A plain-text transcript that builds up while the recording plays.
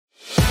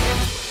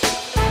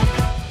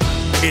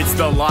It's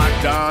the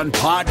Locked On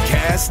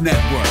Podcast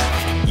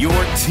Network, your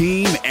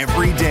team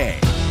every day.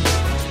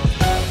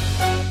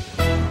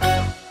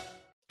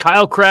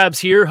 Kyle Krabs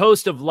here,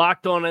 host of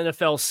Locked On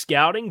NFL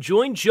Scouting.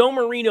 Join Joe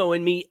Marino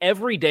and me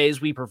every day as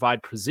we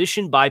provide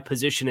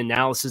position-by-position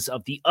analysis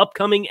of the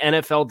upcoming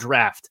NFL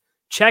Draft.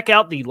 Check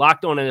out the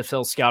Locked On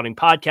NFL Scouting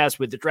podcast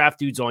with the Draft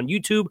Dudes on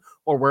YouTube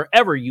or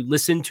wherever you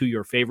listen to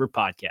your favorite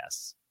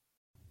podcasts.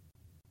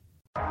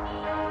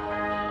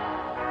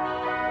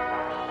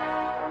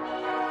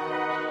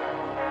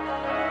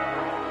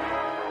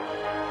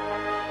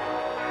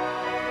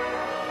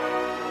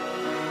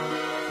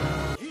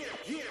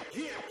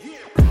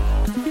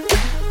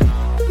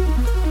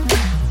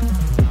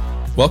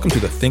 Welcome to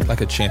the Think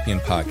Like a Champion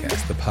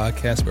podcast, the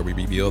podcast where we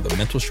reveal the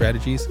mental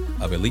strategies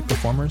of elite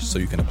performers so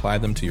you can apply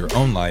them to your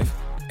own life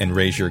and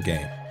raise your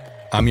game.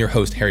 I'm your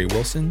host, Harry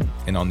Wilson,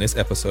 and on this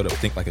episode of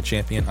Think Like a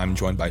Champion, I'm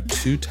joined by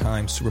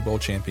two-time Super Bowl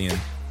champion,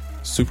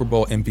 Super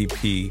Bowl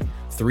MVP,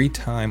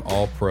 three-time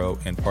All-Pro,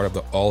 and part of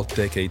the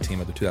All-Decade team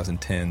of the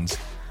 2010s,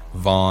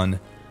 Von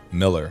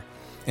Miller.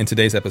 In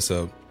today's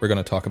episode, we're going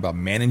to talk about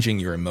managing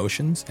your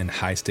emotions in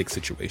high-stakes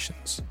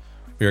situations.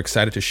 We're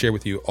excited to share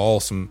with you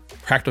all some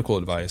practical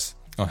advice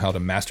on how to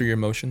master your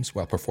emotions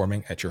while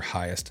performing at your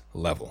highest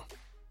level.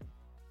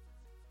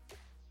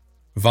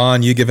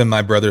 Von, you've given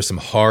my brother some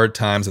hard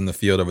times in the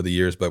field over the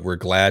years, but we're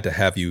glad to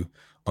have you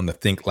on the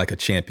Think Like a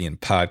Champion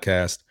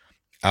podcast.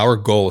 Our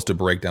goal is to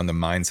break down the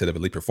mindset of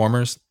elite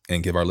performers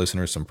and give our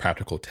listeners some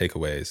practical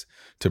takeaways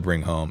to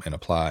bring home and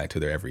apply to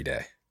their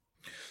everyday.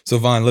 So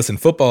Von, listen,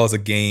 football is a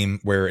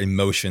game where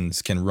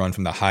emotions can run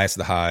from the highest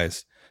of the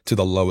highs to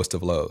the lowest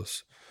of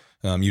lows.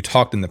 You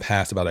talked in the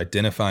past about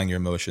identifying your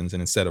emotions and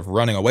instead of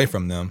running away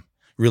from them,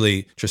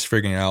 really just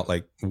figuring out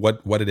like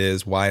what it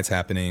is, why it's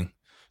happening,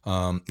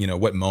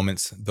 what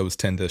moments those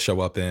tend to show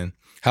up in.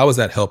 How has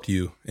that helped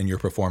you in your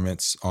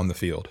performance on the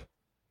field?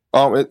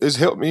 It's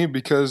helped me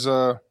because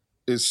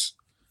it's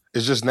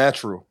just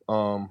natural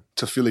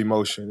to feel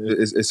emotion.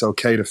 It's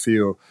okay to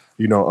feel,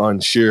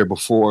 unsure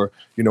before,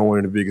 one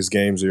of the biggest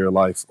games of your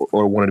life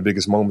or one of the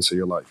biggest moments of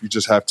your life. You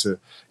just have to,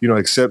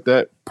 accept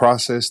that,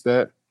 process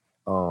that.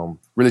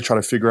 Really try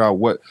to figure out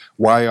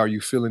why are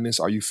you feeling this?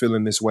 Are you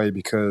feeling this way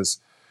because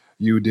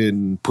you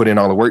didn't put in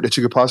all the work that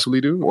you could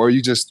possibly do? Or are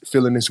you just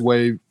feeling this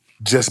way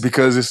just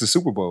because it's the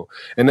Super Bowl?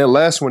 And that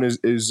last one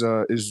is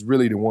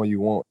really the one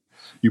you want.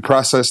 You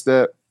process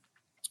that,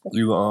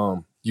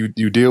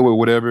 you deal with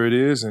whatever it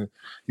is, and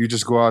you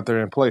just go out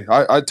there and play.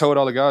 I told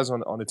all the guys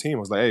on the team, I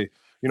was like, hey,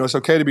 it's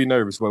okay to be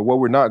nervous, but what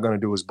we're not going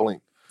to do is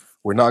blink.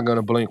 We're not going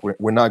to blink.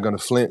 We're not going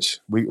to flinch.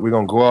 We're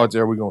going to go out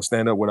there. We're going to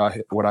stand up with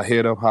our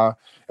head up high,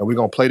 and we're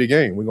going to play the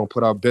game. We're going to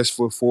put our best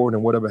foot forward,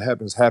 and whatever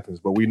happens, happens.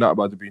 But we're not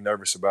about to be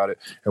nervous about it,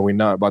 and we're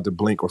not about to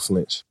blink or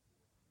flinch.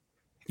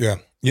 Yeah,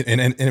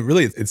 and it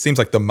really it seems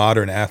like the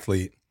modern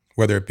athlete,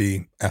 whether it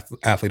be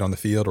athlete on the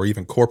field or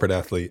even corporate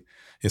athlete,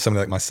 is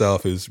somebody like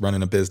myself who's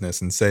running a business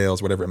and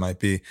sales, whatever it might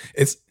be.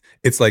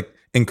 It's like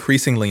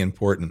increasingly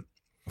important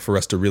for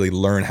us to really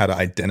learn how to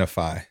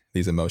identify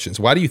these emotions.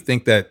 Why do you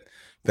think that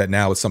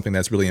now is something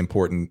that's really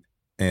important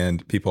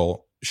and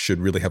people should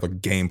really have a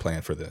game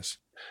plan for this?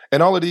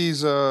 And all of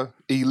these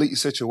elite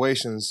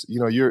situations,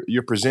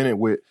 you're presented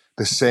with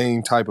the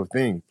same type of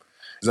thing.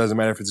 It doesn't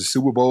matter if it's a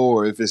Super Bowl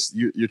or if it's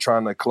you're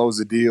trying to close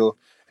a deal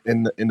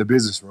in the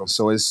business room.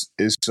 So it's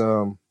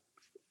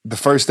the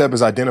first step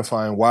is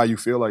identifying why you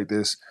feel like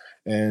this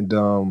and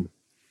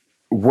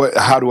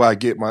how do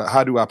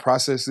I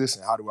process this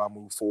and how do I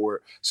move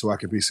forward so I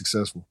can be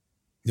successful?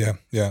 Yeah.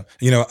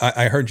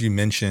 I heard you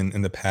mention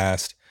in the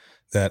past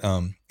that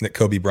that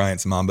Kobe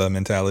Bryant's Mamba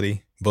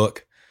Mentality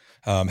book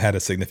had a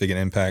significant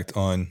impact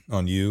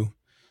on you.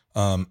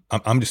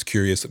 I'm just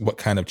curious, what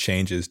kind of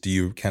changes do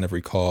you kind of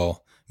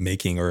recall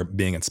making or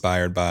being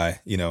inspired by,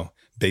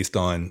 based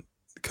on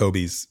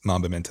Kobe's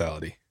Mamba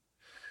Mentality?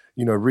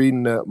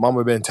 Reading the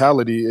Mamba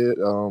Mentality, it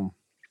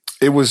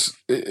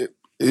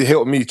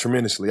helped me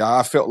tremendously.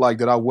 I felt like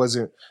that I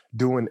wasn't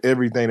doing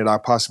everything that I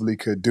possibly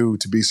could do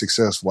to be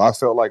successful. I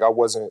felt like I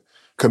wasn't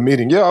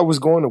committing. Yeah, I was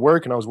going to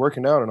work and I was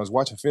working out and I was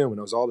watching film and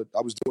I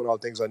was doing all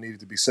the things I needed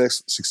to be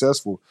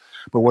successful.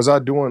 But was I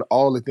doing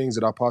all the things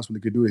that I possibly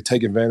could do to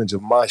take advantage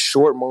of my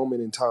short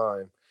moment in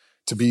time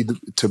to be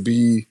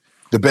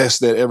the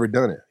best that ever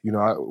done it?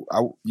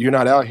 You're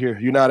not out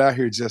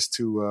here just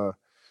to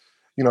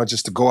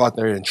just to go out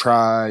there and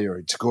try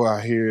or to go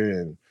out here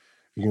and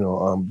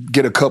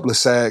get a couple of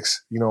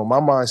sacks. My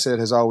mindset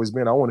has always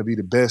been I want to be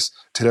the best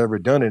to ever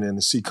done it. And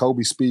to see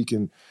Kobe speak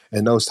in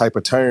those type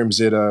of terms,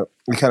 he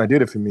kind of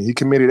did it for me. He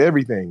committed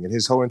everything in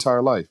his whole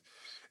entire life.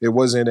 It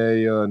wasn't a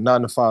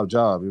 9-to-5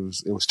 job. It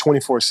was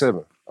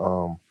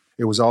 24/7.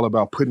 It was all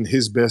about putting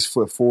his best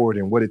foot forward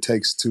and what it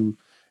takes to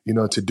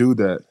do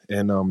that.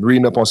 And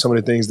reading up on some of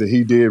the things that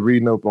he did,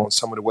 reading up on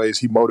some of the ways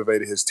he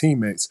motivated his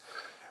teammates,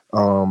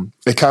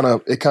 it kind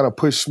of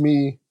pushed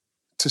me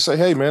to say,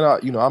 hey man,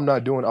 I'm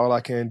not doing all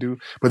I can do.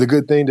 But the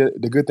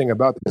good thing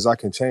about this is I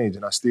can change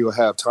and I still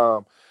have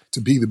time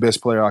to be the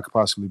best player I could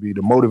possibly be,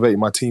 to motivate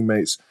my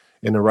teammates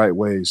in the right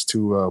ways,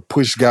 to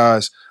push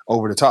guys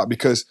over the top.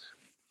 Because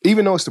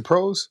even though it's the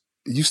pros,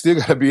 you still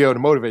got to be able to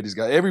motivate these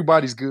guys.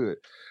 Everybody's good.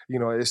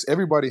 It's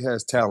everybody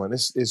has talent.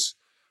 It's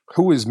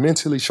who is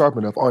mentally sharp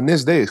enough on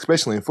this day,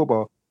 especially in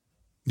football.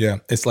 Yeah,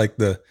 it's like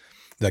the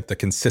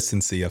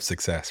consistency of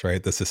success,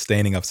 right? The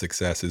sustaining of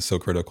success is so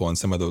critical. And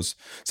some of those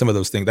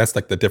things, that's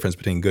like the difference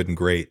between good and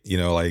great.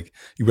 Like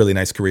a really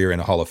nice career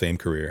and a Hall of Fame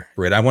career,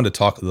 right? I wanted to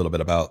talk a little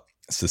bit about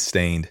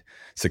sustained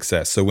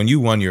success. So when you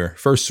won your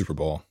first Super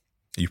Bowl,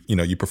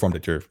 you performed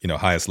at your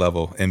highest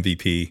level,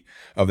 MVP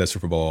of that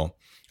Super Bowl.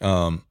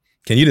 Can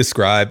you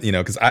describe,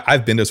 because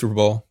I've been to Super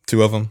Bowl,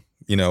 2 of them.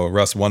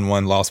 Russ won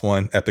one, lost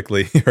one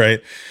epically,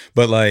 right?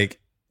 But like,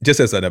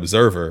 just as an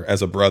observer,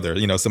 as a brother,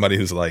 somebody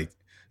who's like,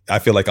 I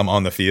feel like I'm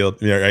on the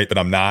field, right? But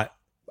I'm not.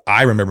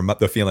 I remember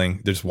the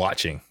feeling just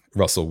watching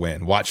Russell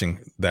win, watching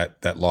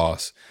that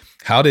loss.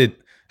 How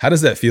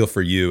does that feel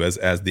for you as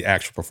the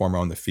actual performer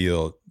on the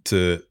field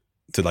to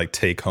like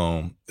take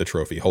home the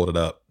trophy, hold it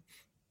up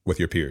with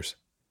your peers?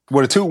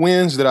 Well, the 2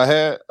 wins that I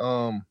had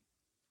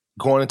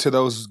going into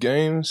those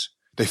games,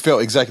 they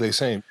felt exactly the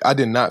same. I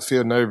did not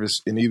feel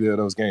nervous in either of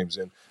those games.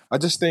 And I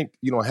just think,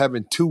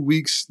 having 2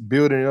 weeks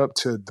building up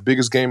to the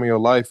biggest game of your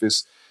life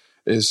is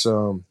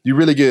you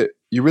really get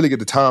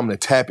the time to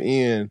tap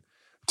in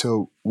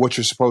to what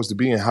you're supposed to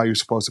be and how you're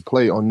supposed to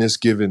play on this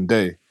given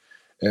day.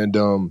 And,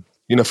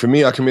 for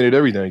me, I committed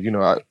everything,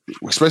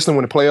 especially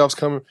when the playoffs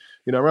come,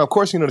 around. Of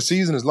course, the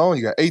season is long.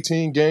 You got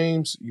 18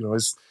 games,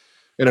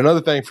 and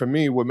another thing for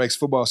me, what makes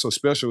football so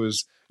special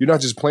is you're not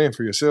just playing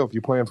for yourself,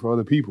 you're playing for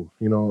other people.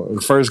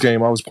 The first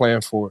game I was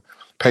playing for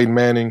Peyton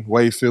Manning,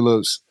 Wade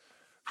Phillips,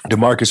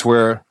 DeMarcus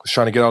Ware, was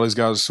trying to get all these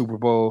guys a Super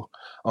Bowl.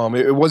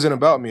 It wasn't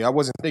about me. I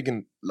wasn't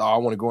thinking, I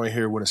want to go in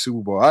here and win a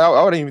Super Bowl.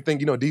 I wouldn't even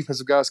think,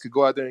 defensive guys could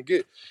go out there and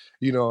get,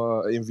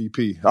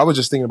 MVP. I was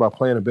just thinking about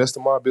playing the best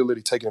of my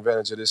ability, taking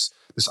advantage of this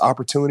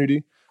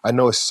opportunity. I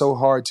know it's so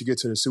hard to get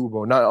to the Super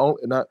Bowl.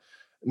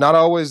 Not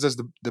always does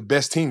the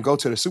best team go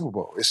to the Super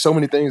Bowl. There's so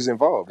many things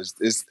involved.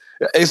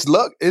 It's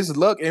luck. It's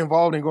luck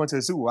involved in going to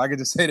the Super Bowl. I can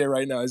just say that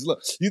right now. It's luck.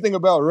 You think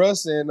about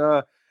Russ and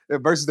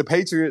versus the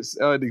Patriots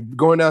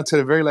going down to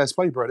the very last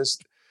play, bro. It's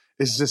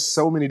just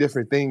so many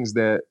different things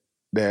that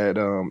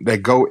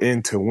go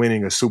into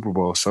winning a Super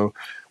Bowl. So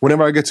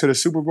whenever I get to the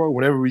Super Bowl,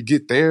 whenever we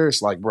get there,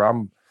 it's like,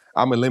 bro,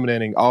 I'm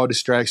eliminating all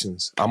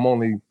distractions. I'm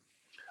only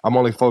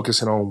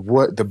focusing on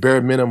what the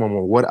bare minimum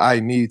of what I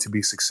need to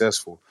be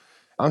successful.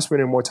 I'm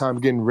spending more time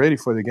getting ready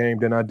for the game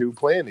than I do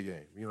playing the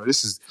game.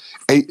 This is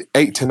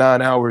 8 to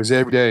 9 hours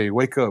every day.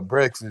 Wake up,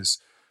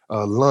 breakfast,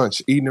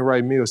 lunch, eating the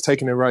right meals,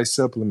 taking the right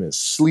supplements,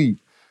 sleep,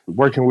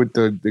 working with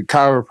the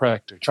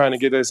chiropractor, trying to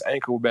get his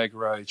ankle back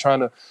right,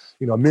 trying to,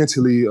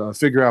 mentally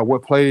figure out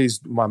what plays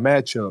my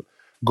matchup.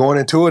 Going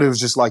into it, it was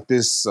just like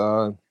this.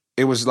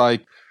 It was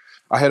like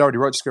I had already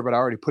wrote the script, but I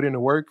already put in the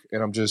work,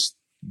 and I'm just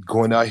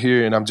going out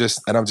here and I'm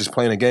just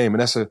playing a game.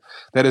 And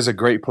that is a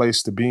great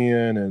place to be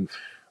in.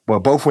 But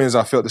both wins,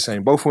 I felt the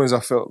same. Both wins, I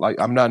felt like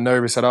I'm not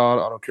nervous at all.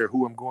 I don't care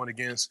who I'm going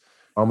against.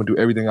 I'm going to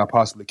do everything I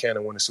possibly can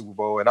to win the Super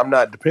Bowl. And I'm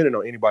not dependent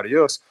on anybody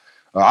else.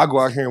 I go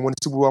out here and win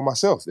the Super Bowl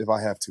myself if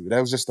I have to.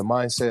 That was just the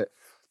mindset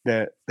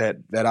that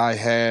I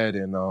had.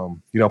 And,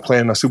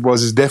 playing the Super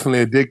Bowls is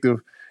definitely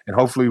addictive. And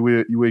hopefully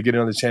you will get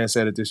another chance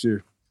at it this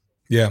year.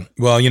 Yeah.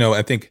 Well,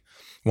 I think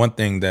one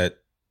thing that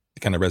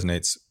kind of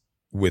resonates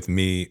with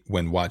me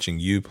when watching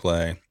you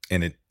play,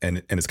 and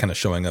it's kind of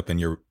showing up in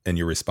your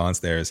response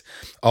there, is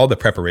all the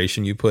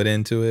preparation you put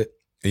into it,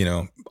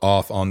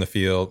 off on the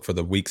field for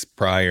the weeks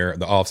prior,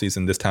 the off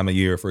season, this time of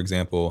year, for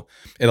example.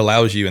 It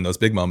allows you in those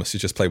big moments to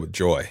just play with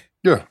joy.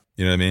 Yeah.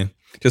 You know what I mean?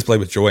 Just play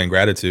with joy and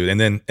gratitude. And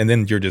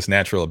then your just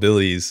natural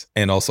abilities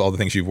and also all the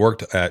things you've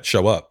worked at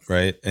show up,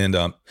 right? And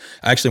I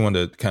actually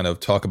wanted to kind of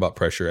talk about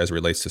pressure as it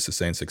relates to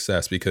sustained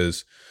success,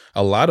 because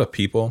a lot of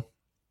people,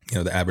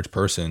 the average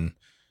person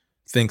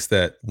thinks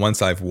that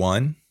once I've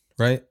won,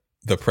 right,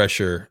 the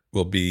pressure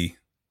will be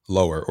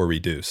lower or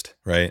reduced,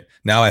 right?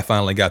 Now I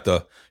finally got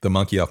the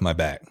monkey off my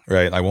back,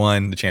 right? I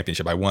won the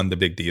championship. I won the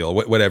big deal,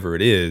 whatever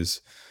it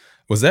is.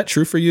 Was that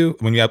true for you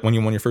when you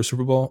won your first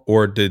Super Bowl,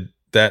 or did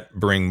that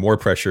bring more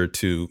pressure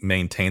to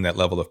maintain that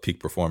level of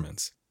peak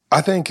performance?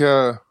 I think,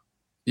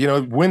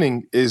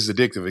 winning is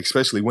addictive,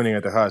 especially winning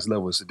at the highest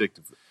level is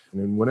addictive.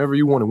 And whenever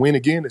you want to win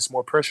again, it's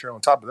more pressure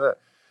on top of that.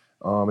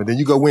 And then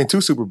you go win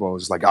 2 Super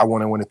Bowls. It's like, I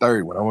want to win a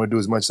third one. I want to do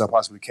as much as I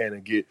possibly can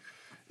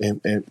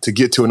and to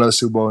get to another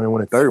Super Bowl and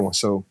win a third one.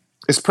 So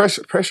it's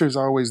pressure. Pressure is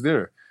always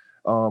there.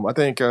 I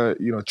think,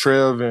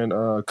 Trev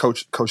and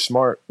Coach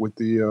Smart with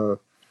the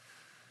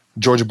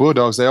Georgia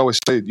Bulldogs, they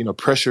always say,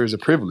 pressure is a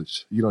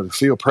privilege. To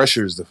feel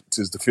pressure is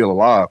to feel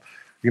alive.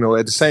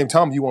 At the same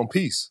time, you want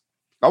peace.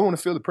 I want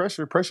to feel the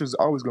pressure. Pressure is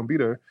always going to be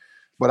there.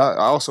 But I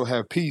also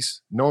have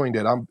peace knowing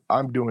that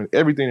I'm doing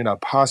everything that I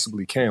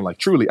possibly can, like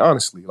truly,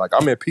 honestly. Like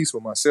I'm at peace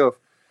with myself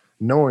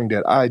knowing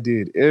that I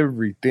did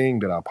everything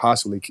that I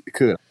possibly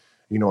could.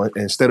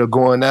 Instead of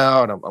going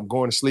out, I'm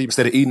going to sleep.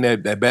 Instead of eating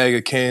that bag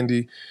of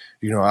candy,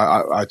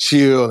 I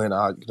chill and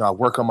I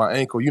work on my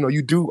ankle.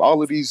 You do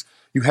all of these.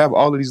 You have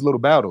all of these little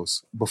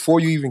battles before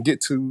you even get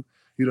to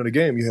the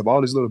game. You have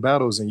all these little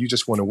battles, and you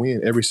just want to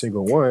win every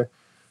single one.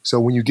 So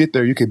when you get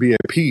there, you can be at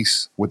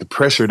peace with the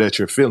pressure that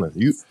you're feeling.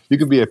 You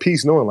can be at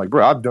peace knowing, like,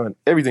 bro, I've done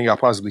everything I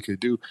possibly could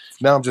do.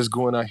 Now I'm just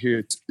going out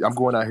here. I'm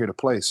going out here to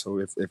play. So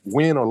if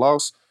win or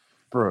loss,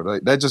 bro,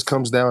 like, that just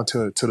comes down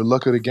to the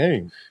luck of the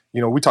game.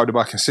 We talked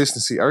about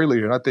consistency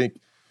earlier, and I think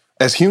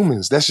as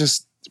humans, that's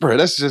just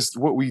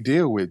what we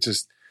deal with.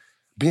 Just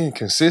being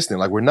consistent.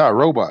 Like, we're not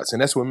robots,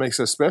 and that's what makes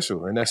us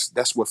special, and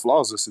that's what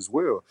flaws us as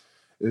well.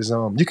 Is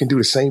you can do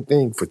the same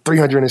thing for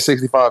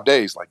 365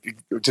 days. Like,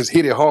 you just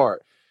hit it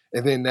hard.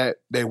 And then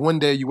that one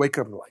day you wake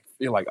up and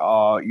you're like,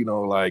 oh,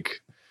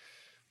 like,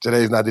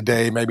 today's not the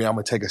day. Maybe I'm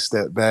going to take a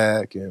step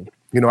back. And,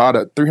 out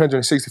of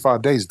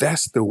 365 days,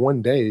 that's the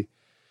one day.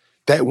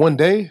 That one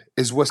day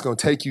is what's going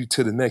to take you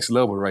to the next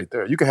level right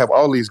there. You can have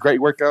all these great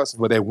workouts,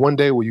 but that one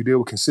day where you deal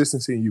with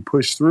consistency and you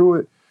push through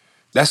it,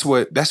 that's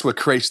what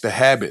creates the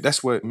habit.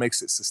 That's what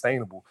makes it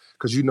sustainable.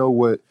 Because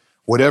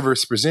whatever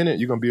is presented,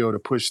 you're going to be able to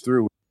push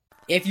through.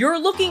 If you're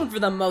looking for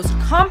the most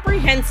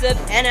comprehensive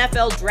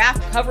NFL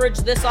draft coverage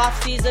this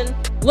offseason,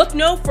 look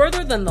no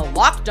further than the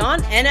Locked On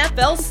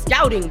NFL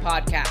Scouting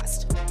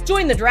Podcast.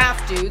 Join the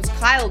draft dudes,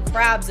 Kyle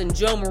Krabs and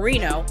Joe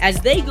Marino, as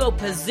they go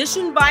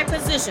position by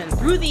position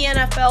through the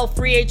NFL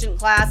free agent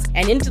class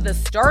and into the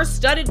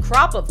star-studded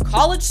crop of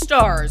college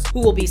stars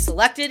who will be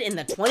selected in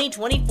the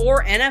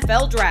 2024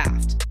 NFL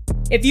Draft.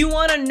 If you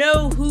want to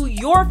know who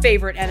your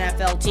favorite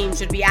NFL team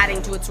should be adding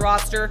to its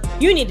roster,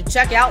 you need to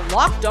check out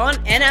Locked On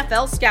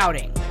NFL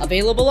Scouting,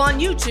 available on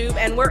YouTube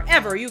and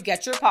wherever you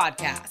get your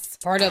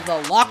podcasts. Part of the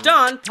Locked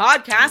On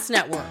Podcast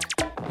Network,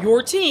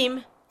 your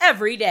team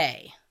every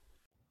day.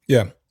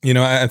 Yeah,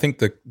 I think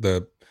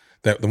the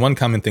one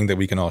common thing that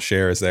we can all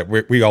share is that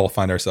we all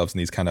find ourselves in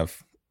these kind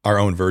of our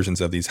own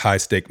versions of these high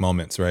stake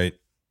moments, right?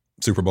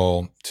 Super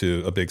Bowl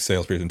to a big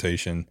sales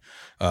presentation,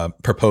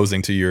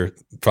 proposing to your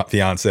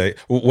fiance,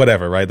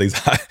 whatever, right?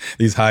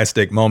 These high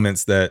stake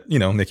moments that,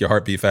 make your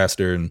heart beat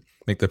faster and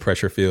make the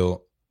pressure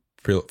feel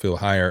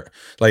higher.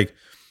 Like,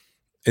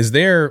 is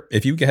there,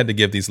 if you had to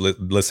give these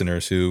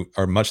listeners who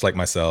are much like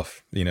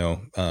myself,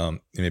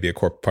 maybe a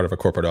part of a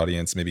corporate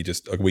audience, maybe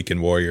just a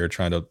weekend warrior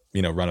trying to,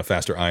 run a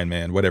faster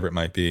Ironman, whatever it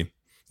might be,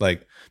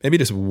 like maybe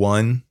just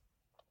one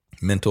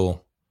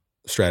mental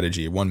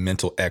strategy, one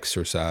mental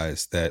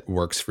exercise that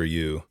works for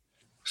you?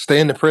 Stay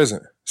in the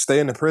present.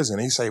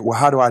 And you say, well,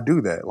 how do I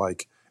do that?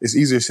 Like, it's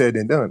easier said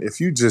than done. If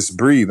you just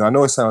breathe, I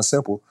know it sounds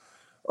simple,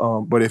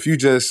 but if you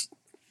just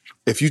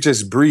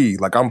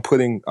breathe, like I'm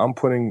putting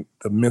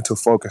the mental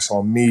focus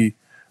on me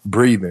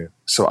breathing.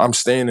 So I'm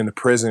staying in the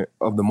present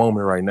of the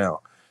moment right now.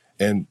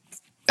 And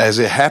as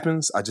it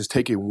happens, I just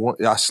take it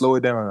I slow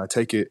it down and I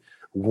take it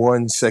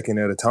 1 second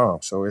at a time.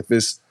 So if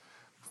it's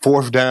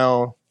fourth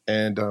down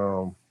and,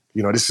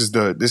 this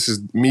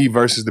is me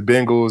versus the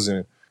Bengals,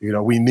 and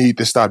we need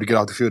this stop to get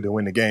off the field to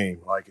win the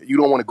game. Like, you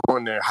don't want to go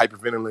in there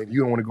hyperventilating.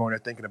 You don't want to go in there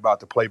thinking about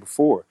the play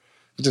before.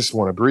 You just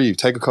want to breathe.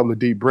 Take a couple of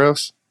deep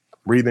breaths.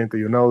 Breathe in through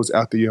your nose,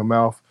 out through your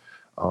mouth.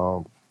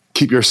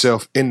 Keep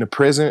yourself in the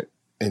present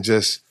and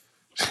just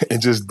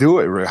do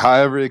it. Right?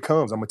 However it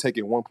comes, I'm gonna take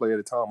it one play at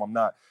a time. I'm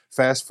not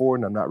fast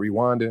forwarding. I'm not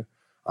rewinding.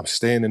 I'm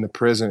staying in the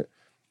present.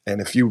 And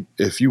if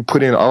you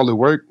put in all the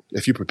work,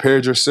 if you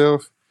prepared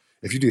yourself,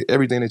 if you did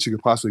everything that you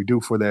could possibly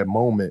do for that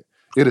moment,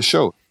 it'll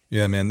show.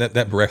 Yeah, man,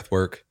 that breath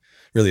work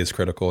really is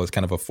critical. It's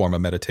kind of a form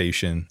of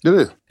meditation. It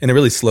is. And it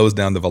really slows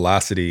down the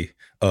velocity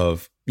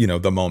of,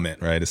 the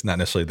moment, right? It's not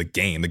necessarily the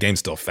game. The game's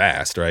still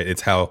fast, right?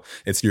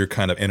 It's your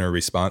kind of inner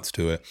response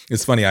to it.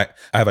 It's funny. I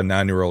have a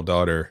 9-year-old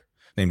daughter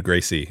named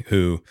Gracie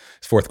who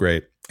is 4th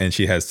grade, and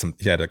she had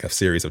like a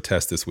series of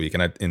tests this week.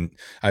 And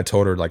I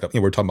told her, like,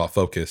 we're talking about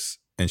focus,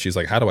 and she's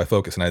like, how do I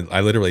focus? And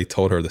I literally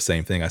told her the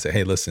same thing. I said,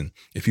 hey, listen,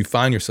 if you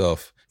find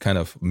yourself kind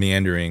of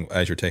meandering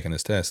as you're taking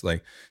this test,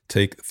 like,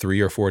 take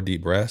 3 or 4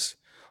 deep breaths,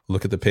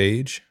 look at the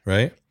page,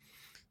 right?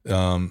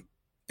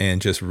 And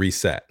just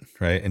reset,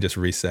 right? And just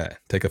reset.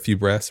 Take a few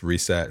breaths,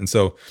 reset. And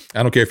so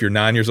I don't care if you're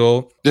 9 years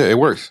old. Yeah, it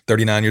works.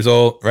 39 years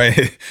old,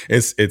 right?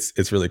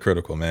 It's really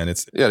critical, man.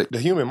 The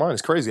human mind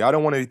is crazy. I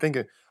don't want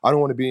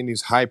to be in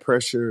these high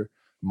pressure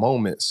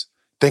moments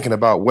thinking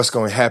about what's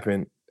going to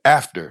happen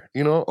after,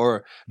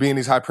 or be in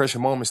these high pressure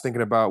moments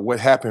thinking about what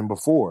happened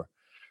before.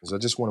 So I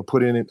just want to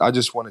put in it. I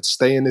just want to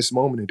stay in this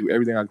moment and do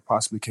everything I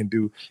possibly can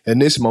do in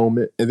this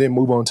moment, and then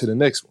move on to the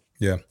next one.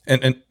 Yeah,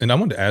 and I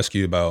wanted to ask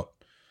you about,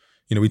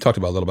 we talked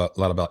about a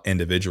lot about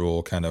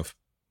individual kind of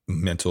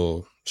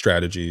mental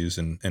strategies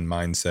and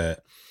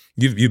mindset.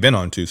 You've been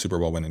on 2 Super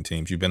Bowl winning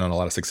teams. You've been on a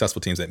lot of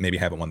successful teams that maybe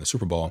haven't won the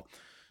Super Bowl.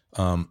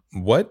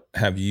 What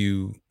have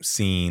you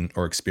seen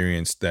or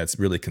experienced that's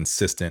really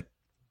consistent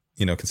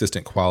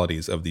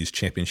qualities of these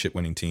championship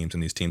winning teams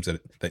and these teams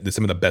that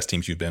some of the best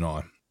teams you've been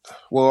on?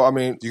 Well, I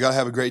mean, you got to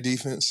have a great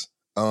defense.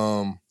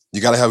 You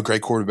got to have a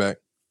great quarterback.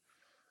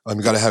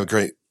 You got to have a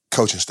great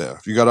coaching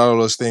staff. You got all of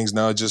those things.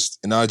 Now it just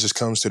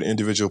comes to the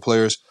individual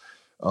players.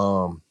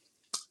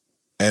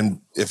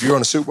 And if you're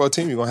on a Super Bowl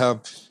team, you're gonna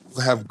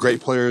have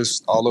great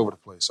players all over the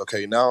place.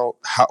 Okay, now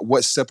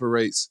what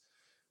separates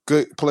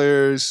good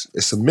players?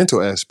 It's a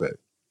mental aspect,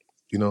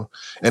 And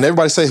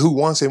everybody say who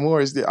wants it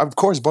more. Of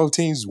course, both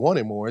teams want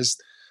it more. It's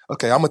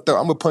okay, I'm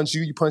gonna punch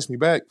you, you punch me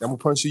back. I'm gonna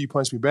punch you, you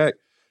punch me back.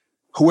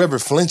 Whoever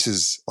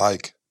flinches,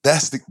 like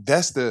that's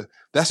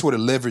where the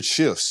leverage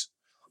shifts.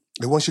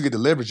 And once you get the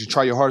leverage, you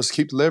try your hardest to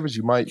keep the leverage.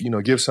 You might,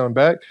 give something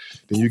back.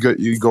 Then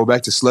you go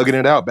back to slugging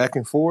it out back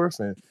and forth,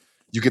 and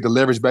you get the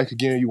leverage back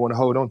again. You want to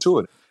hold on to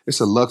it. It's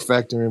a luck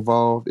factor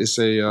involved. It's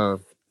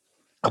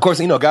of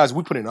course, guys,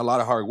 we put in a lot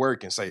of hard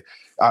work and say,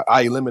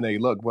 I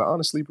eliminate luck. But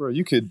honestly, bro,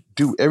 you could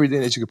do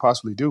everything that you could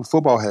possibly do.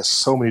 Football has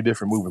so many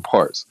different moving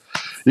parts.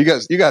 You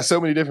got so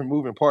many different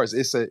moving parts.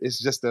 It's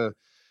just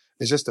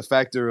a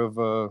factor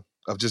of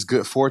just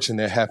good fortune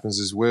that happens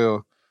as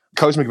well.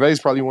 Coach McVay is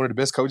probably one of the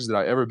best coaches that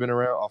I've ever been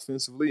around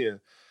offensively,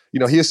 and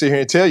he'll sit here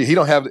and tell you he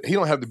don't have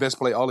the best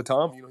play all the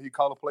time. He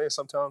call a play, and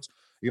sometimes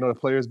the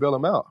players bail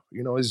him out.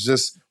 It's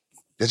just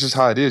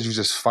how it is. You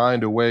just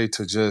find a way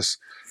to just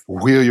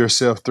wheel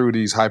yourself through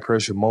these high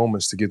pressure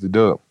moments to get the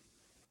dub.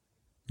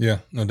 Yeah,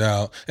 no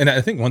doubt. And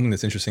I think one thing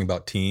that's interesting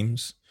about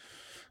teams,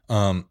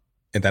 and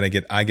that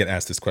I get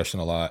asked this question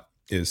a lot,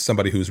 is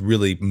somebody who's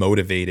really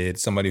motivated,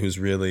 somebody who's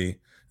really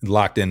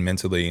locked in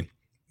mentally,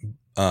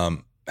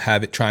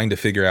 trying to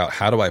figure out,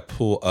 how do I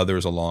pull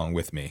others along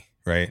with me,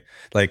 right?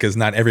 Like, because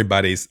not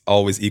everybody's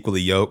always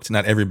equally yoked.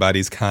 Not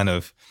everybody's kind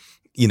of,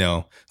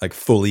 like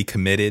fully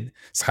committed.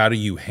 So how do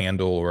you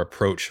handle or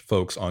approach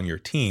folks on your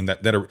team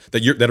that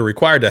are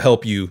required to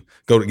help you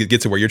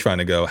get to where you're trying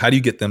to go? How do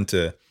you get them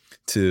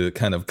to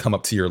kind of come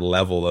up to your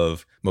level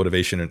of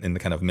motivation and the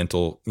kind of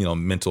mental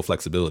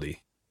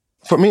flexibility?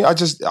 For me, I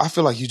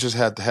feel like you just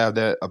have to have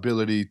that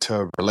ability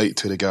to relate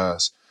to the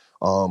guys.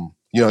 In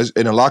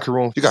the locker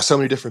room, you got so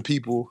many different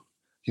people.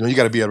 You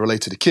got to be able to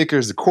relate to the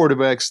kickers, the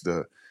quarterbacks,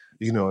 the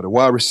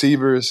wide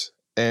receivers.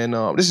 And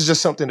this is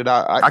just something that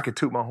I could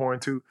toot my horn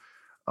to.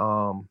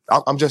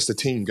 I'm just a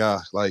team guy.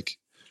 Like,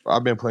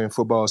 I've been playing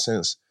football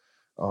since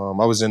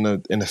I was in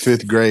the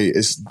fifth grade.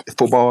 It's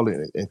football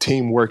and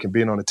teamwork and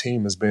being on a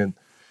team has been,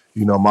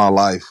 my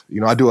life.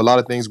 I do a lot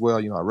of things well.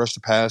 I rush the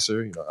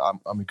passer.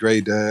 I'm a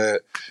great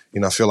dad.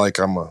 I feel like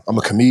I'm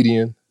a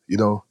comedian.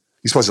 You're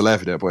supposed to laugh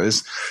at that, but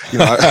it's,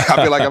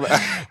 I feel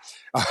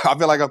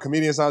like I'm a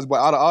comedian sometimes. But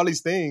out of all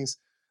these things,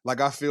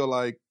 like, I feel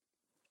like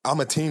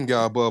I'm a team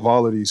guy above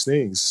all of these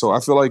things. So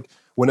I feel like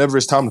whenever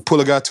it's time to pull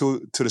a guy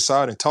to the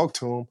side and talk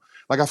to him,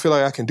 like, I feel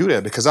like I can do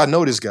that because I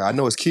know this guy. I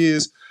know his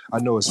kids. I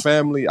know his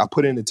family. I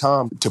put in the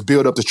time to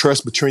build up the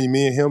trust between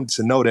me and him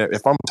to know that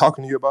if I'm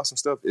talking to you about some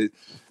stuff,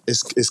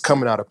 it's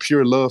coming out of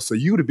pure love for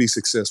you to be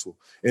successful.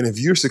 And if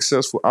you're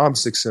successful, I'm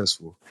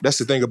successful. That's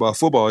the thing about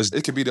football, is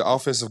it could be the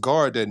offensive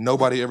guard that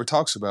nobody ever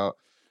talks about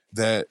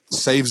that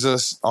saves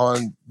us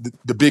on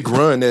the big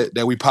run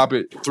that we pop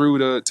it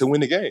through to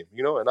win the game.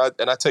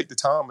 And I take the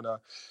time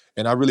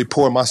and I really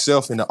pour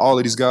myself into all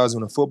of these guys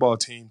on the football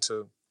team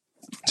to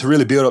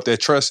really build up that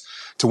trust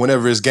to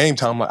whenever it's game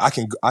time. Like,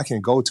 I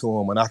can go to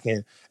them and I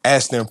can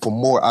ask them for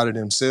more out of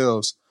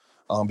themselves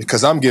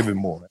because I'm giving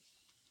more.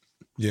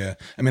 Yeah.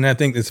 I mean, I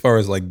think as far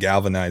as like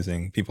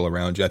galvanizing people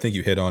around you, I think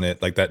you hit on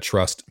it, like that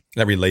trust,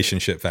 that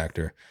relationship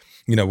factor.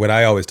 What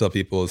I always tell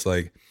people is,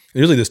 like,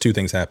 usually there's two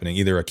things happening,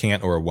 either a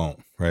can't or a won't,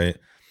 right?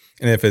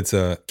 And if it's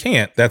a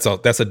can't, that's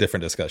a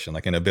different discussion,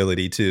 like an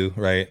ability to,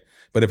 right?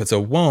 But if it's a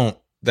won't,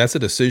 that's a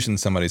decision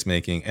somebody's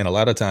making. And a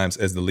lot of times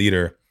as the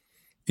leader,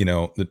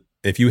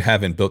 if you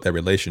haven't built that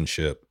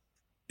relationship,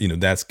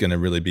 that's going to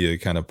really be a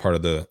kind of part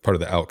of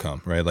the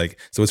outcome, right? Like,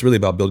 so it's really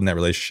about building that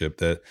relationship,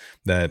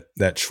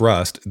 that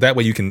trust. That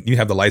way you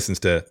have the license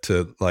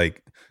to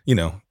like,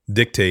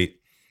 dictate,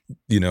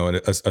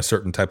 a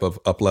certain type of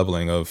up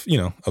leveling of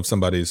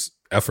somebody's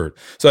effort.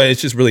 So it's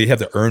just really, you have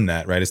to earn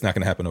that, right? It's not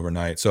going to happen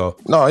overnight. So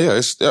no,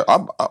 yeah,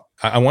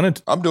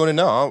 I'm doing it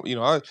now.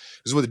 I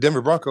was with the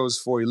Denver Broncos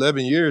for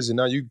 11 years, and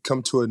now you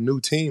come to a new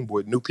team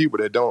with new people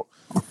that don't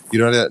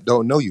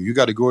know you. You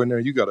got to go in there.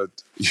 You got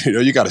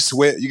to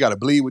sweat. You got to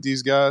bleed with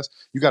these guys.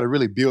 You got to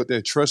really build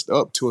their trust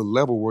up to a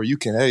level where you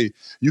can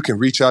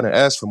reach out and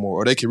ask for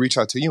more, or they can reach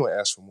out to you and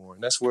ask for more.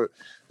 And that's what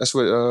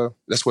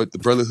the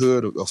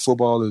brotherhood of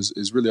football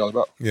is really all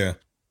about. Yeah.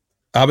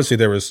 Obviously,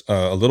 there was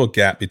a little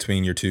gap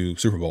between your two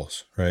Super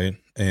Bowls, right?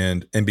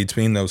 And in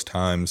between those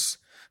times,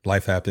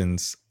 life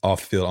happens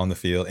off the field, on the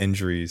field,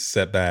 injuries,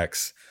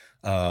 setbacks,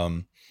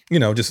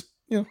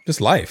 just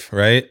life,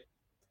 right?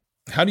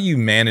 How do you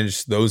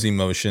manage those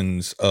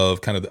emotions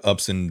of kind of the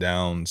ups and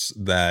downs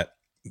that,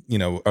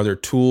 are there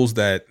tools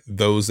that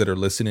those that are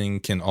listening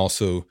can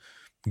also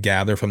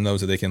gather from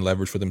those that they can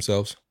leverage for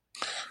themselves?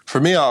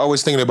 For me, I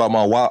always think about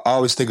my why.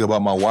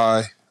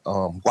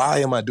 Why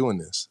am I doing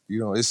this?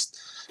 It's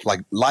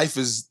like life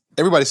is,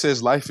 everybody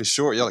says life is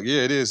short. You're like,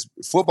 yeah, it is.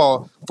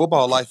 Football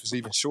life is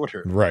even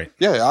shorter. Right.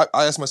 Yeah,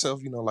 I ask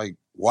myself, like,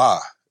 why?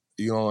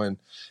 And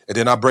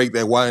then I break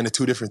that why into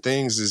two different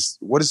things. Is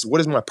what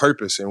is my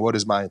purpose and what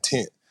is my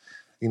intent?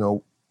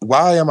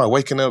 Why am I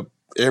waking up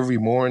every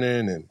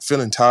morning and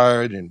feeling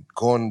tired and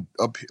going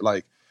up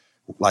like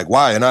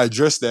why? And I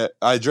address that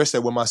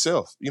with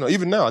myself.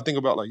 Even now I think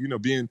about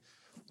being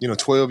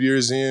 12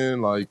 years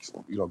in,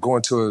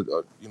 going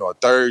to a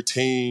third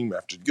team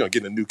after,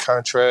 getting a new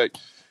contract.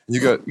 And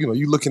you got,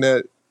 you looking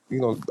at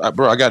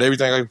bro, I got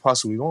everything I could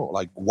possibly want.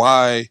 Like,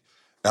 why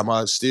am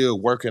I still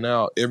working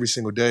out every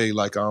single day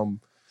like I'm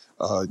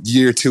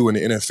year 2 in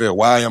the NFL?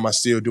 Why am I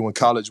still doing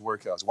college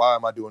workouts? Why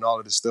am I doing all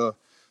of this stuff?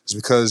 It's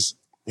because,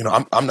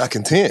 I'm not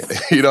content.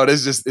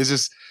 It's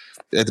just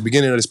at the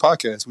beginning of this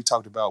podcast, we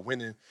talked about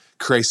winning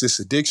creates this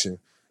addiction.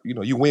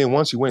 You win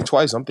once, you win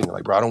twice. I'm thinking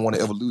like, bro, I don't want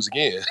to ever lose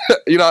again.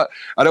 I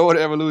don't want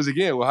to ever lose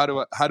again. Well,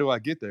 how do I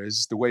get there? It's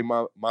just the way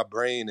my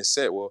brain is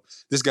set. Well,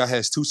 this guy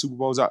has 2 Super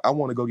Bowls. I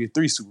want to go get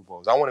 3 Super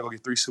Bowls. I want to go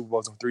get 3 Super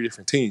Bowls on 3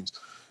 different teams.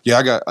 Yeah,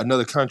 I got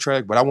another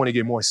contract, but I want to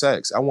get more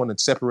sacks. I want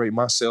to separate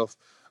myself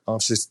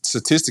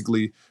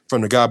statistically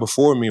from the guy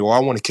before me, or I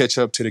want to catch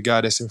up to the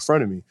guy that's in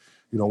front of me.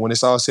 When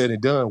it's all said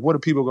and done, what are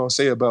people going to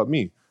say about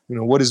me?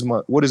 What is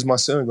my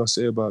son going to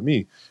say about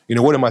me?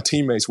 What are my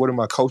teammates? What are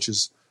my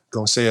coaches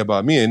going to say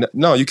about me? And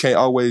no, you can't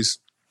always,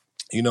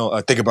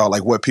 think about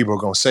like what people are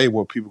going to say,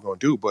 what people are going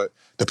to do. But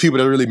the people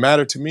that really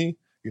matter to me,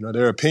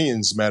 their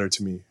opinions matter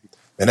to me.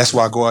 And that's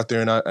why I go out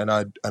there and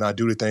I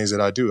do the things that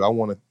I do. I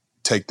want to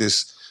take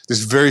this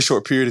very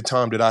short period of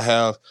time that I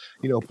have,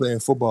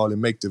 playing football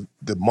and make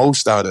the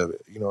most out of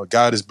it.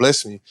 God has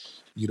blessed me,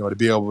 to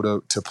be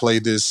able to play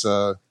this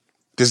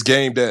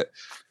game that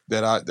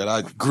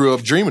I grew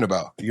up dreaming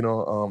about,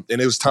 and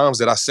it was times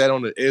that I sat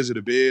on the edge of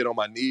the bed on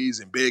my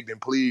knees and begged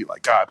and pleaded,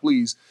 like, God,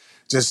 please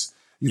just,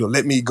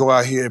 let me go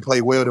out here and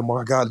play well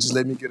tomorrow. God, just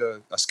let me get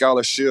a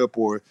scholarship,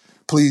 or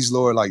please,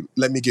 Lord, like,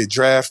 let me get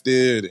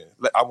drafted.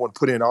 And I want to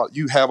put in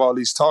you have all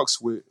these talks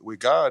with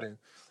God. And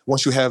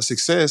once you have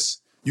success,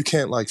 you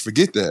can't like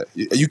forget that.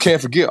 You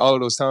can't forget all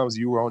of those times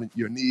you were on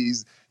your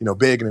knees,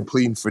 begging and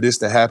pleading for this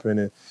to happen.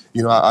 And,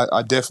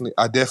 I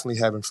definitely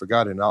haven't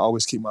forgotten. I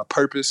always keep my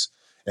purpose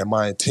and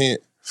my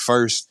intent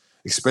first,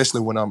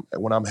 especially when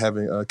I'm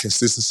having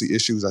consistency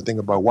issues. I think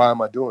about, why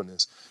am I doing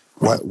this?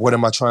 What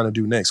am I trying to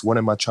do next? What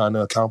am I trying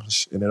to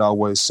accomplish? And it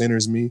always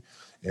centers me,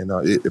 and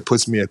it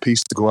puts me at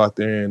peace to go out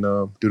there and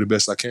do the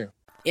best I can.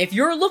 If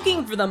you're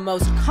looking for the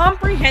most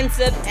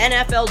comprehensive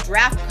NFL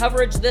draft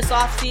coverage this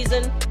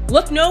offseason,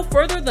 look no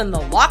further than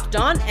the Locked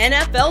On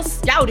NFL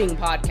Scouting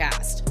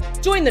Podcast.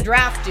 Join the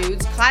draft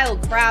dudes, Kyle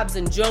Krabs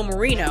and Joe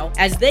Marino,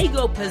 as they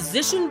go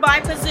position by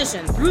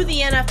position through the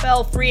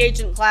NFL free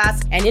agent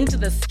class and into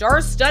the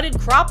star-studded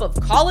crop of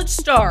college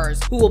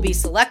stars who will be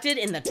selected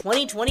in the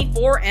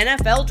 2024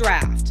 NFL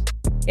Draft.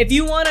 If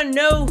you want to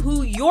know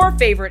who your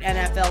favorite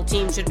NFL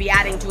team should be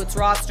adding to its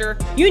roster,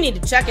 you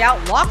need to check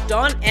out Locked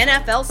On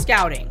NFL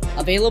Scouting,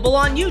 available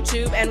on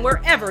YouTube and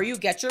wherever you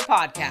get your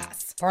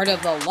podcasts. Part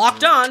of the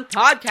Locked On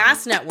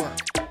Podcast Network,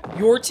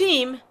 your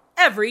team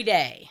every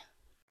day.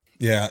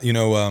 Yeah,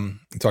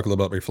 talk a little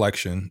about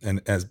reflection,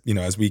 and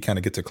as we kind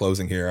of get to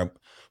closing here,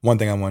 one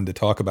thing I wanted to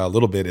talk about a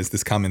little bit is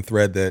this common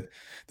thread that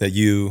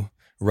you,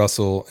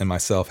 Russell, and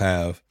myself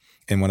have,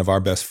 and one of our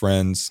best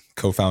friends,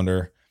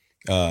 co-founder,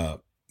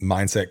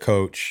 mindset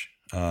coach,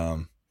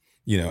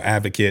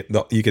 advocate.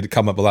 You could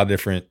come up with a lot of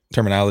different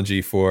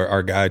terminology for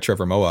our guy,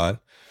 Trevor Moawad,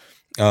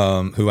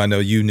 who I know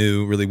you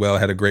knew really well,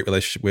 had a great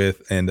relationship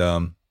with. And,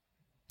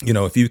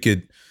 if you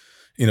could,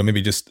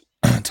 maybe just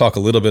talk a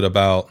little bit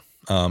about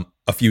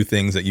a few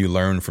things that you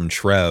learned from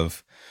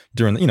Trev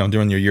during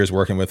your years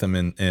working with him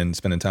and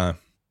spending time.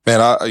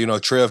 Man,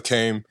 Trev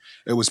came,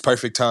 it was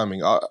perfect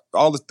timing.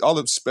 All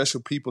the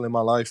special people in my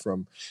life,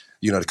 from,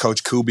 to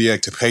Coach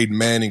Kubiak to Peyton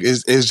Manning,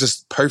 is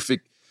just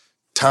perfect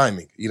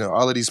timing.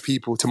 All of these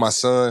people, to my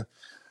son,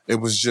 it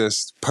was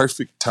just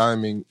perfect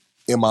timing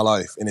in my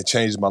life, and it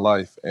changed my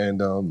life.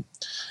 And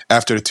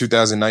after the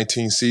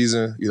 2019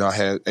 season, I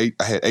had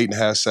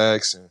 8.5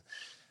 sacks, and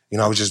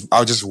I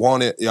just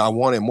wanted, I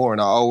wanted more.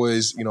 And I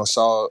always,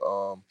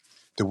 saw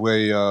the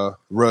way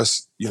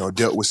Russ,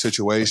 dealt with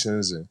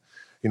situations, and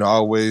I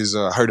always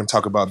heard him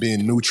talk about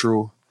being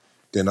neutral.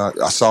 Then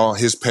I saw on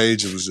his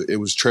page it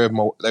was Trev.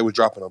 They were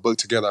dropping a book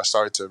together. I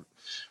started to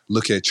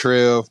look at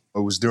Trev. It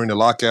was during the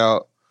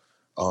lockout.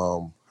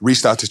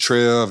 Reached out to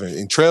Trev,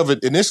 and Trev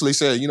initially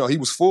said, he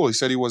was full. He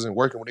said he wasn't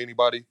working with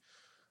anybody.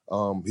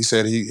 He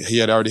said he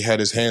had already had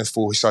his hands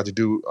full. He started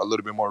to do a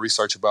little bit more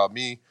research about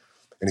me,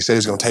 and he said he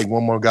was going to take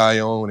one more guy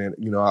on. And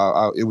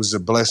it was a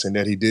blessing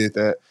that he did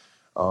that.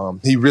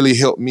 He really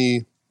helped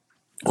me.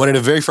 One of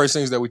the very first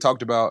things that we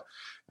talked about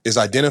is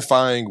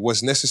identifying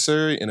what's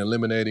necessary and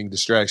eliminating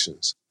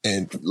distractions,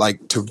 and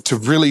to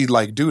really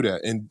do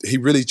that. And he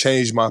really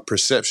changed my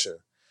perception.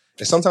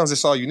 And sometimes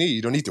that's all you need.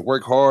 You don't need to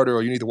work harder,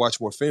 or you need to watch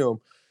more film.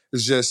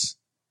 It's just,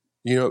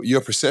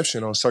 your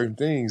perception on certain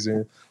things.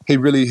 And he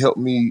really helped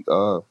me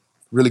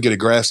really get a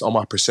grasp on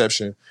my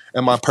perception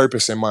and my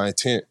purpose and my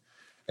intent.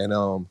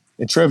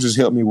 And Trev just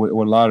helped me with a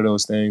lot of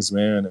those things,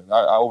 man. And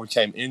I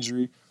overcame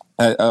injury.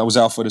 I was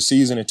out for the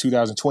season in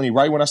 2020,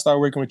 right when I started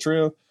working with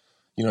Trev.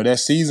 That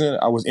season,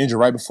 I was injured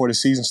right before the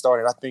season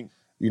started. I think,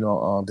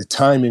 the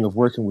timing of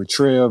working with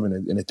Trev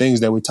and the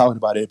things that we talked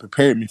about, it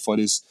prepared me for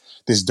this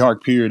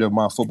dark period of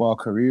my football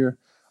career.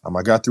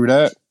 I got through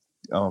that,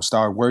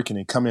 started working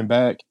and coming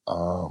back,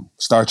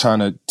 started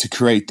trying to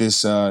create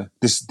this trying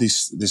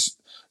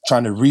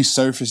to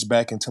resurface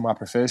back into my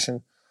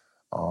profession.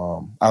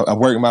 I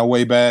worked my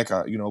way back.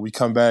 We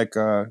come back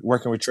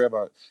working with Trev.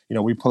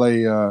 We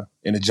play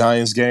in the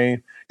Giants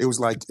game. It was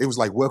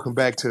like welcome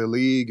back to the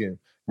league. And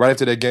right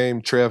after that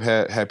game, Trev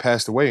had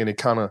passed away, and it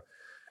kind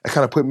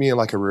of put me in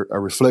like a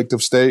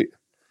reflective state.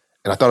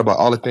 And I thought about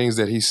all the things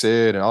that he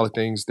said and all the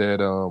things that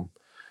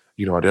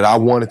that I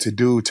wanted to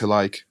do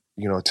to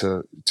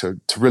to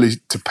really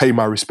pay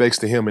my respects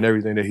to him and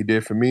everything that he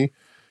did for me.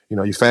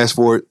 You fast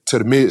forward to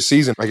the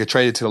mid-season, I get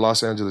traded to the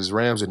Los Angeles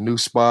Rams, a new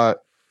spot.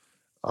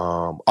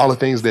 All the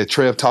things that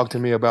Trev talked to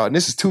me about, and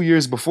this is 2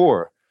 years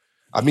before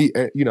I meet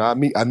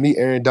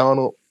Aaron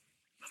Donald.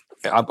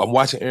 I'm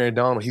watching Aaron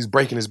Donald. He's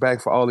breaking his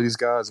back for all of these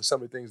guys, and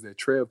some of the things that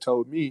Trev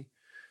told me,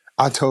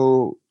 I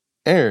told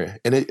Aaron,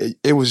 and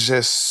it was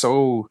just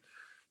so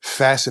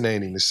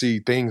fascinating to see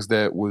things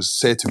that was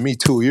said to me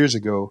 2 years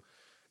ago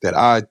that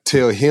I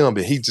tell him,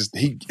 and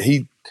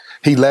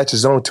he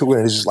latches on to it,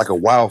 and it's just like a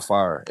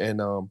wildfire. And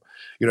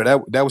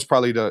that was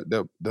probably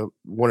the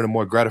one of the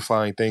more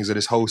gratifying things of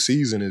this whole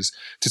season is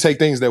to take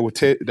things that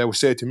were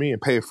said to me and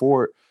pay it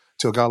forward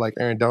to a guy like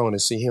Aaron Donald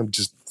and see him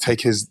just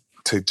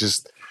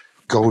just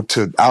go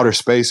to outer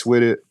space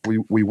with it.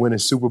 We win a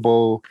Super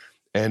Bowl,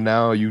 and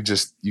now you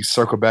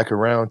circle back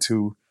around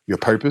to your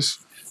purpose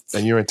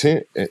and your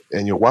intent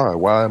and your why.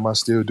 Why am I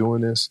still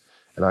doing this?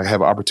 And I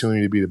have an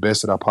opportunity to be the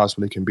best that I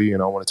possibly can be,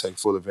 and I want to take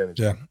full advantage.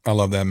 Yeah, I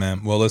love that,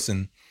 man. Well,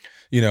 listen,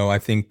 I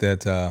think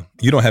that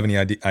you don't have any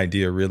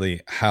idea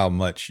really how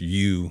much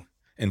you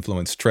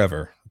influenced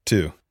Trevor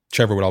too.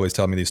 Trevor would always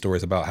tell me these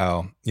stories about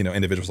how,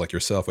 individuals like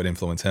yourself would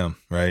influence him,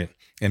 right?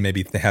 And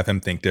maybe have him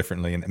think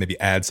differently and maybe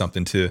add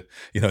something to,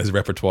 his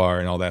repertoire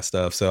and all that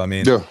stuff. So,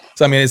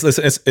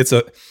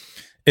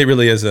 it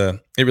really is a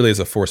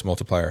force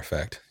multiplier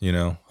effect,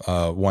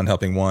 one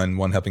helping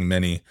one helping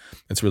many.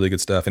 It's really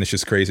good stuff. And it's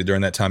just crazy.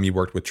 During that time you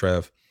worked with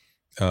Trev,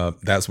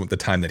 that's the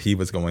time that he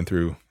was going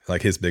through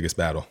like his biggest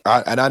battle.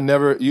 I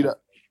never knew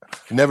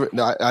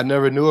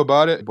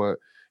about it, but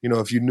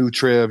if you knew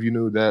Trev, you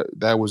knew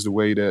that was the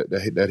way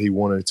that he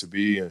wanted it to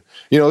be. And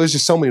there's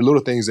just so many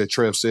little things that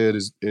Trev said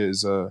is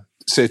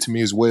said to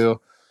me as well.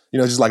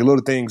 Just like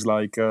little things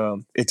like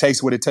it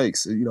takes what it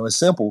takes. It's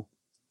simple,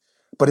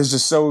 but it's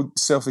just so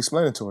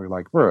self-explanatory.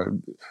 Like, bro,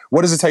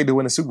 what does it take to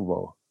win a Super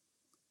Bowl?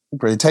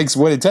 Bro, it takes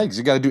what it takes.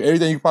 You got to do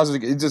everything you possibly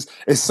can.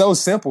 It's so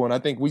simple, and I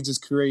think we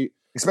just create,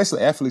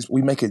 especially athletes,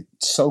 we make it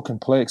so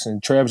complex.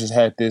 And Trev just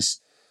had this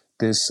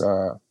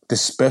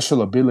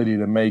special ability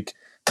to make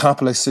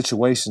complex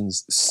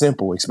situations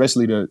simple,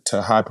 especially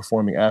to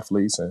high-performing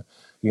athletes. And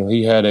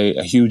he had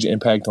a huge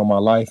impact on my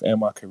life and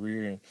my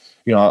career.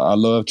 And I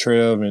love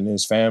Trev and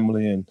his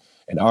family, and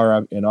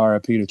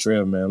RIP to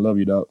Trev, man. I love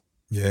you, dog.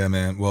 Yeah,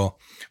 man. Well,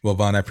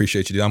 Von, I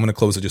appreciate you, dude. I'm going to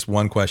close with just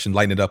one question,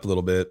 lighten it up a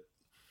little bit.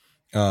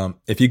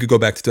 If you could go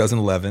back to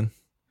 2011,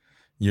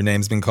 your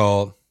name's been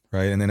called,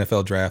 right, in the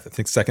NFL draft, I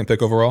think second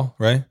pick overall,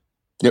 right?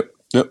 Yep.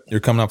 You're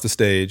coming off the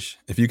stage.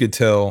 If you could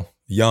tell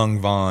young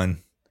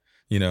Von,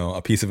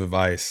 a piece of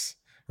advice,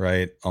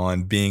 right,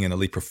 on being an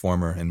elite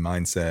performer and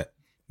mindset,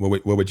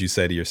 what would you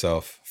say to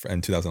yourself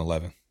in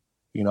 2011?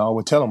 I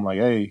would tell him, like,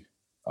 hey,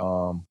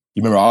 you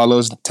remember all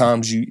those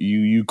times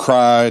you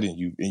cried and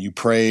you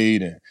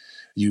prayed and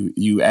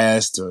you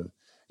asked to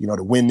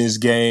win this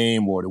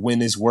game or to win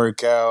this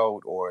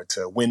workout or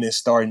to win this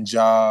starting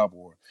job,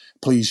 or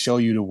please show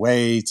you the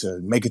way to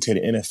make it to the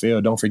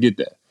NFL. Don't forget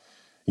that.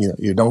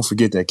 You don't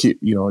forget that.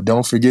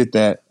 Don't forget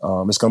that.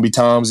 It's going to be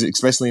times,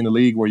 especially in the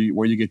league, where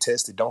you get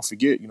tested. Don't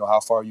forget, how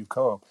far you've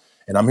come.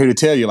 And I'm here to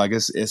tell you, like,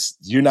 it's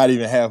you're not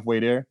even halfway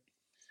there.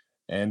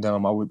 And I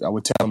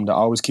would tell them to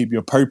always keep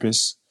your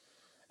purpose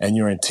and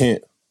your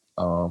intent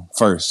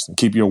first, and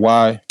keep your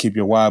why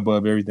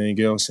above everything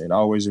else, and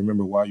always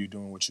remember why you're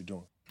doing what you're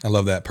doing. I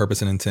love that,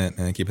 purpose and intent,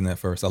 man. Keeping that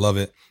first. I love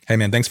it. Hey,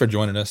 man, thanks for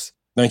joining us.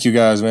 Thank you,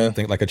 guys, man.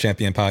 Think Like a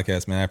Champion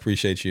podcast, man. I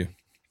appreciate you.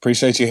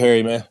 Appreciate you,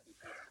 Harry, man.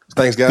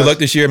 Thanks, guys. Good luck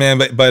this year, man.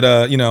 But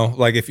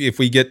like if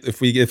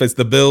it's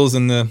the Bills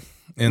and the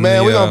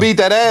man, we're gonna beat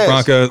that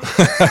ass.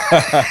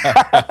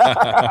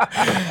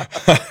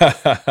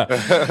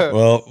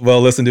 Broncos.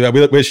 well, listen, dude.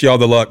 We wish you all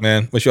the luck,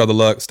 man. Wish you all the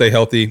luck. Stay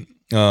healthy.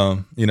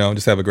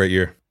 Just have a great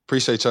year.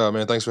 Appreciate y'all,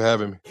 man. Thanks for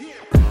having me.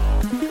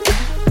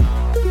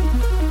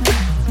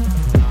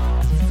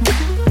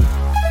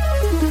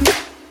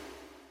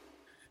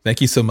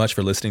 Thank you so much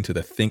for listening to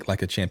the Think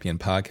Like a Champion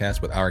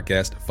podcast with our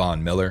guest,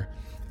 Von Miller.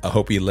 I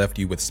hope we left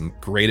you with some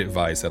great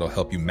advice that'll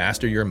help you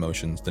master your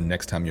emotions the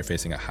next time you're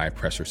facing a high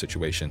pressure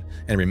situation.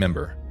 And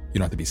remember, you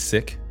don't have to be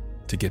sick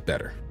to get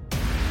better.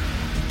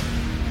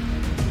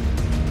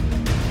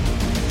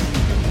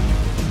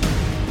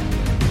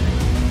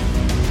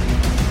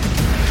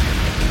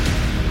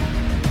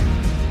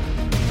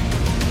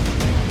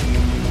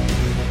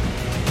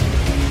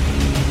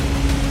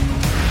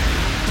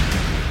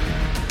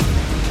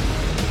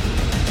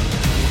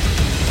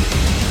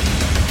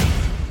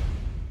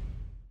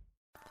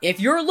 If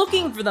you're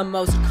looking for the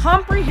most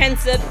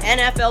comprehensive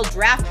NFL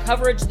draft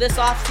coverage this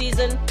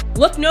offseason,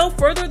 look no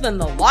further than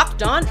the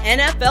Locked On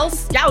NFL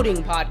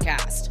Scouting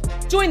Podcast.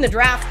 Join the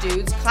draft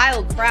dudes,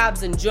 Kyle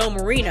Krabs and Joe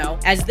Marino,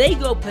 as they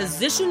go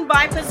position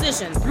by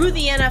position through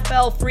the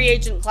NFL free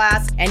agent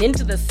class and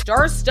into the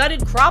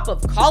star-studded crop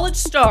of college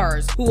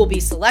stars who will be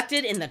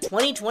selected in the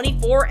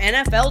 2024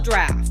 NFL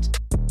Draft.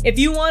 If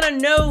you want to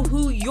know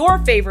who your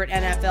favorite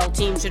NFL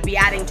team should be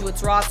adding to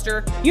its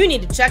roster, you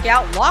need to check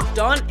out Locked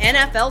On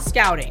NFL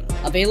Scouting,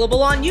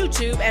 available on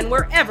YouTube and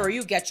wherever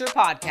you get your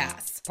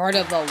podcasts. Part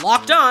of the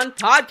Locked On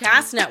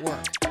Podcast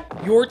Network,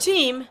 your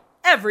team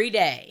every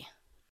day.